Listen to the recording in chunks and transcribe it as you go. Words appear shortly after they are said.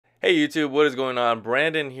Hey YouTube, what is going on?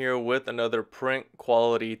 Brandon here with another print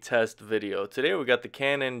quality test video. Today we got the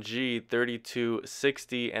Canon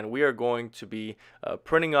G3260 and we are going to be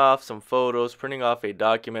printing off some photos, printing off a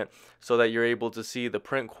document so that you're able to see the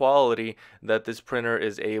print quality that this printer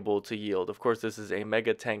is able to yield. Of course, this is a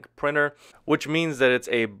mega tank printer, which means that it's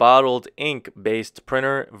a bottled ink based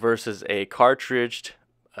printer versus a cartridged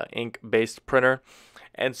ink based printer.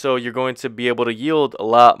 And so you're going to be able to yield a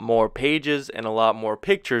lot more pages and a lot more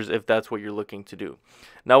pictures if that's what you're looking to do.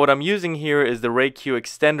 Now what I'm using here is the RayQ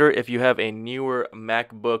extender. If you have a newer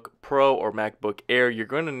MacBook Pro or MacBook Air, you're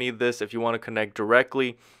going to need this if you want to connect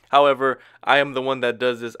directly. However, I am the one that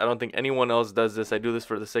does this. I don't think anyone else does this. I do this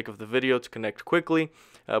for the sake of the video to connect quickly,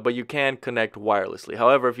 but you can connect wirelessly.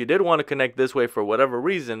 However, if you did want to connect this way for whatever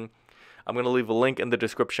reason, I'm going to leave a link in the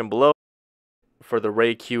description below for the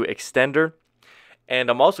RayQ extender. And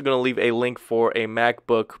I'm also going to leave a link for a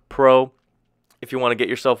MacBook Pro. If you want to get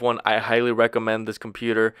yourself one, I highly recommend this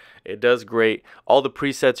computer. It does great. All the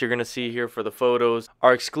presets you're going to see here for the photos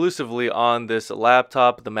are exclusively on this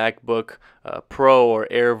laptop, the MacBook Pro or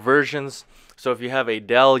Air versions. So if you have a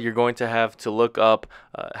Dell, you're going to have to look up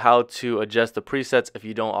how to adjust the presets if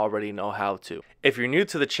you don't already know how to. If you're new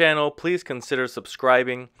to the channel, please consider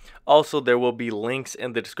subscribing. Also, there will be links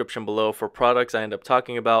in the description below for products I end up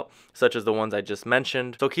talking about, such as the ones I just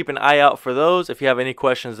mentioned. So keep an eye out for those. If you have any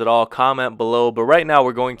questions at all, comment below. But right now,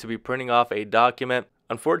 we're going to be printing off a document.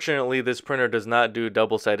 Unfortunately, this printer does not do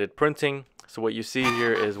double-sided printing. So what you see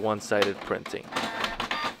here is one-sided printing.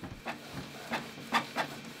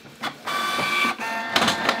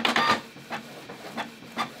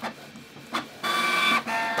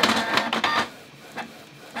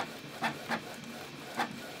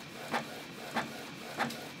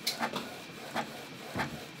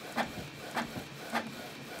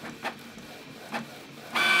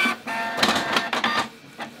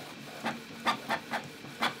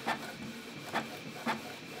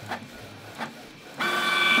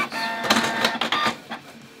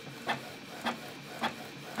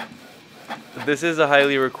 This is a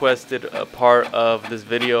highly requested part of this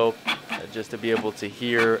video, just to be able to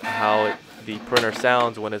hear how the printer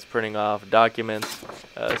sounds when it's printing off documents.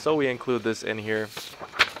 So we include this in here.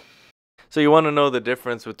 So you want to know the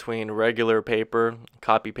difference between regular paper,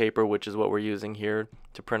 copy paper, which is what we're using here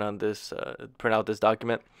to print on this, print out this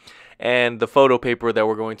document, and the photo paper that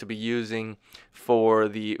we're going to be using for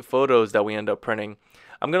the photos that we end up printing.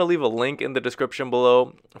 I'm going to leave a link in the description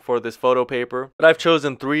below for this photo paper, but I've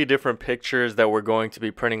chosen 3 different pictures that we're going to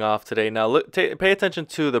be printing off today. Now pay attention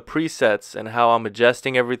to the presets and how I'm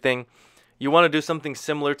adjusting everything. You want to do something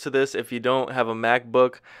similar to this. If you don't have a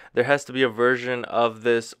MacBook, there has to be a version of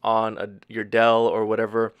this on your Dell or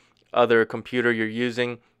whatever other computer you're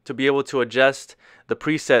using to be able to adjust the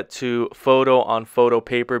preset to photo on photo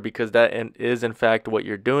paper, because that is in fact what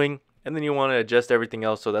you're doing. And then you want to adjust everything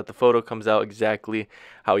else so that the photo comes out exactly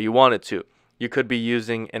how you want it to. You could be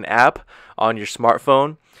using an app on your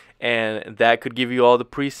smartphone, and that could give you all the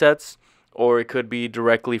presets, or it could be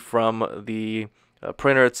directly from the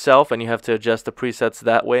printer itself, and you have to adjust the presets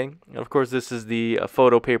that way. And of course, this is the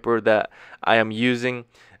photo paper that I am using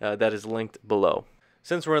that is linked below.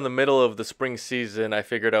 Since we're in the middle of the spring season, I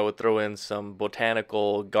figured I would throw in some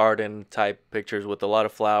botanical garden type pictures with a lot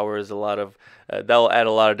of flowers, a lot of that'll add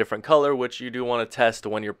a lot of different color, which you do want to test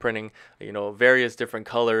when you're printing, you know, various different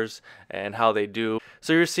colors and how they do.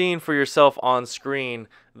 So you're seeing for yourself on screen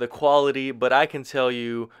the quality, but I can tell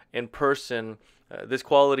you in person, this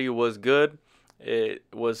quality was good. It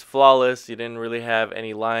was flawless. You didn't really have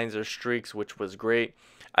any lines or streaks, which was great.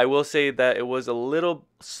 I will say that it was a little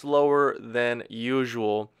slower than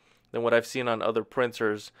usual than what I've seen on other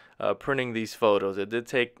printers printing these photos. It did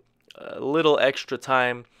take a little extra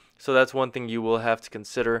time, so that's one thing you will have to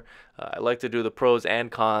consider. I like to do the pros and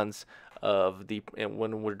cons of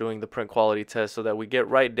when we're doing the print quality test so that we get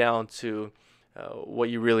right down to what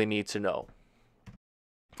you really need to know.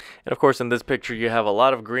 And of course, in this picture, you have a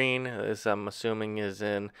lot of green. This, I'm assuming, is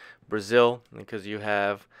in Brazil, because you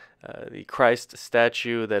have the Christ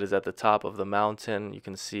statue that is at the top of the mountain. You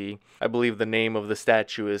can see, I believe the name of the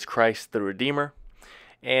statue is Christ the Redeemer.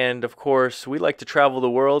 And of course, we like to travel the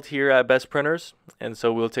world here at Best Printers. And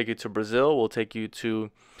so we'll take you to Brazil. We'll take you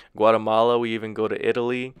to Guatemala. We even go to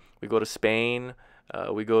Italy. We go to Spain.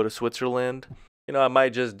 We go to Switzerland. You know, I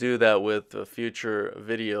might just do that with future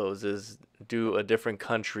videos, is do a different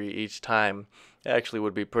country each time. It actually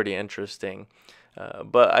would be pretty interesting.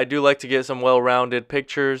 But I do like to get some well-rounded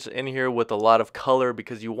pictures in here with a lot of color,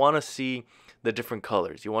 because you want to see the different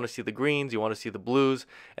colors. You want to see the greens, you want to see the blues,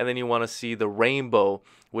 and then you want to see the rainbow,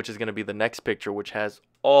 which is going to be the next picture, which has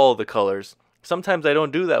all the colors Sometimes I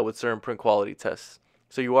don't do that with certain print quality tests.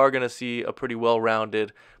 So you are going to see a pretty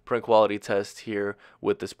well-rounded print quality test here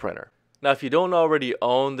with this printer. Now, if you don't already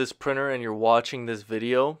own this printer and you're watching this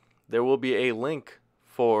video, there will be a link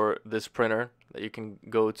for this printer that you can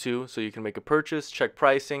go to so you can make a purchase, check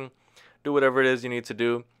pricing, do whatever it is you need to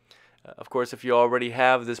do. Of course, if you already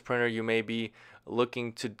have this printer, you may be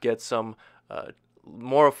looking to get some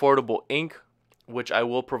more affordable ink, which I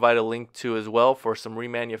will provide a link to as well for some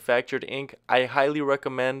remanufactured ink. I highly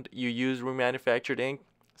recommend you use remanufactured ink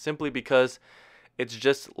simply because it's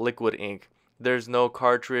just liquid ink. There's no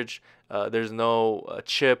cartridge, there's no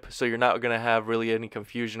chip, so you're not going to have really any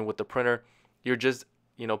confusion with the printer. You're just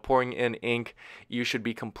pouring in ink. You should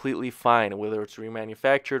be completely fine, whether it's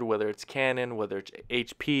remanufactured, whether it's Canon, whether it's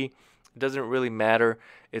HP. It doesn't really matter.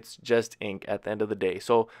 It's just ink at the end of the day.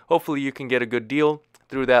 So hopefully you can get a good deal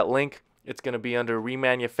through that link. It's going to be under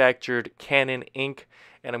remanufactured Canon ink,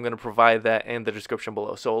 and I'm going to provide that in the description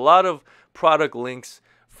below. So a lot of product links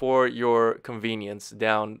for your convenience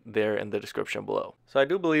down there in the description below. So I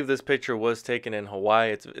do believe this picture was taken in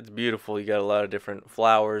Hawaii. It's beautiful. You got a lot of different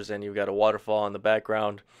flowers and you've got a waterfall in the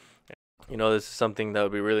background. This is something that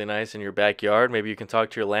would be really nice in your backyard. Maybe you can talk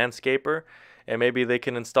to your landscaper and maybe they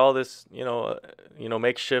can install this,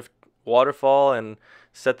 makeshift waterfall and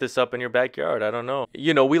set this up in your backyard. I don't know.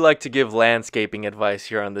 We like to give landscaping advice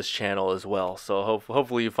here on this channel as well. So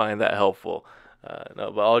hopefully you find that helpful.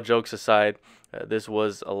 No, but all jokes aside, this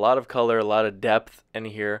was a lot of color, a lot of depth in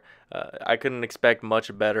here. I couldn't expect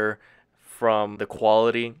much better from the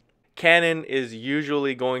quality. Canon is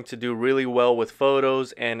usually going to do really well with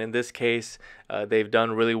photos, and in this case, they've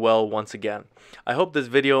done really well once again. I hope this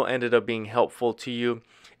video ended up being helpful to you.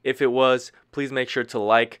 If it was, please make sure to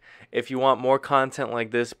like. If you want more content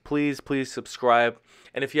like this, please subscribe.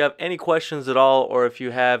 And if you have any questions at all, or if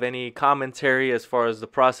you have any commentary as far as the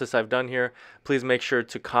process I've done here, please make sure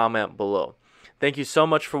to comment below. Thank you so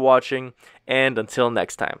much for watching, and until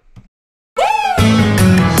next time.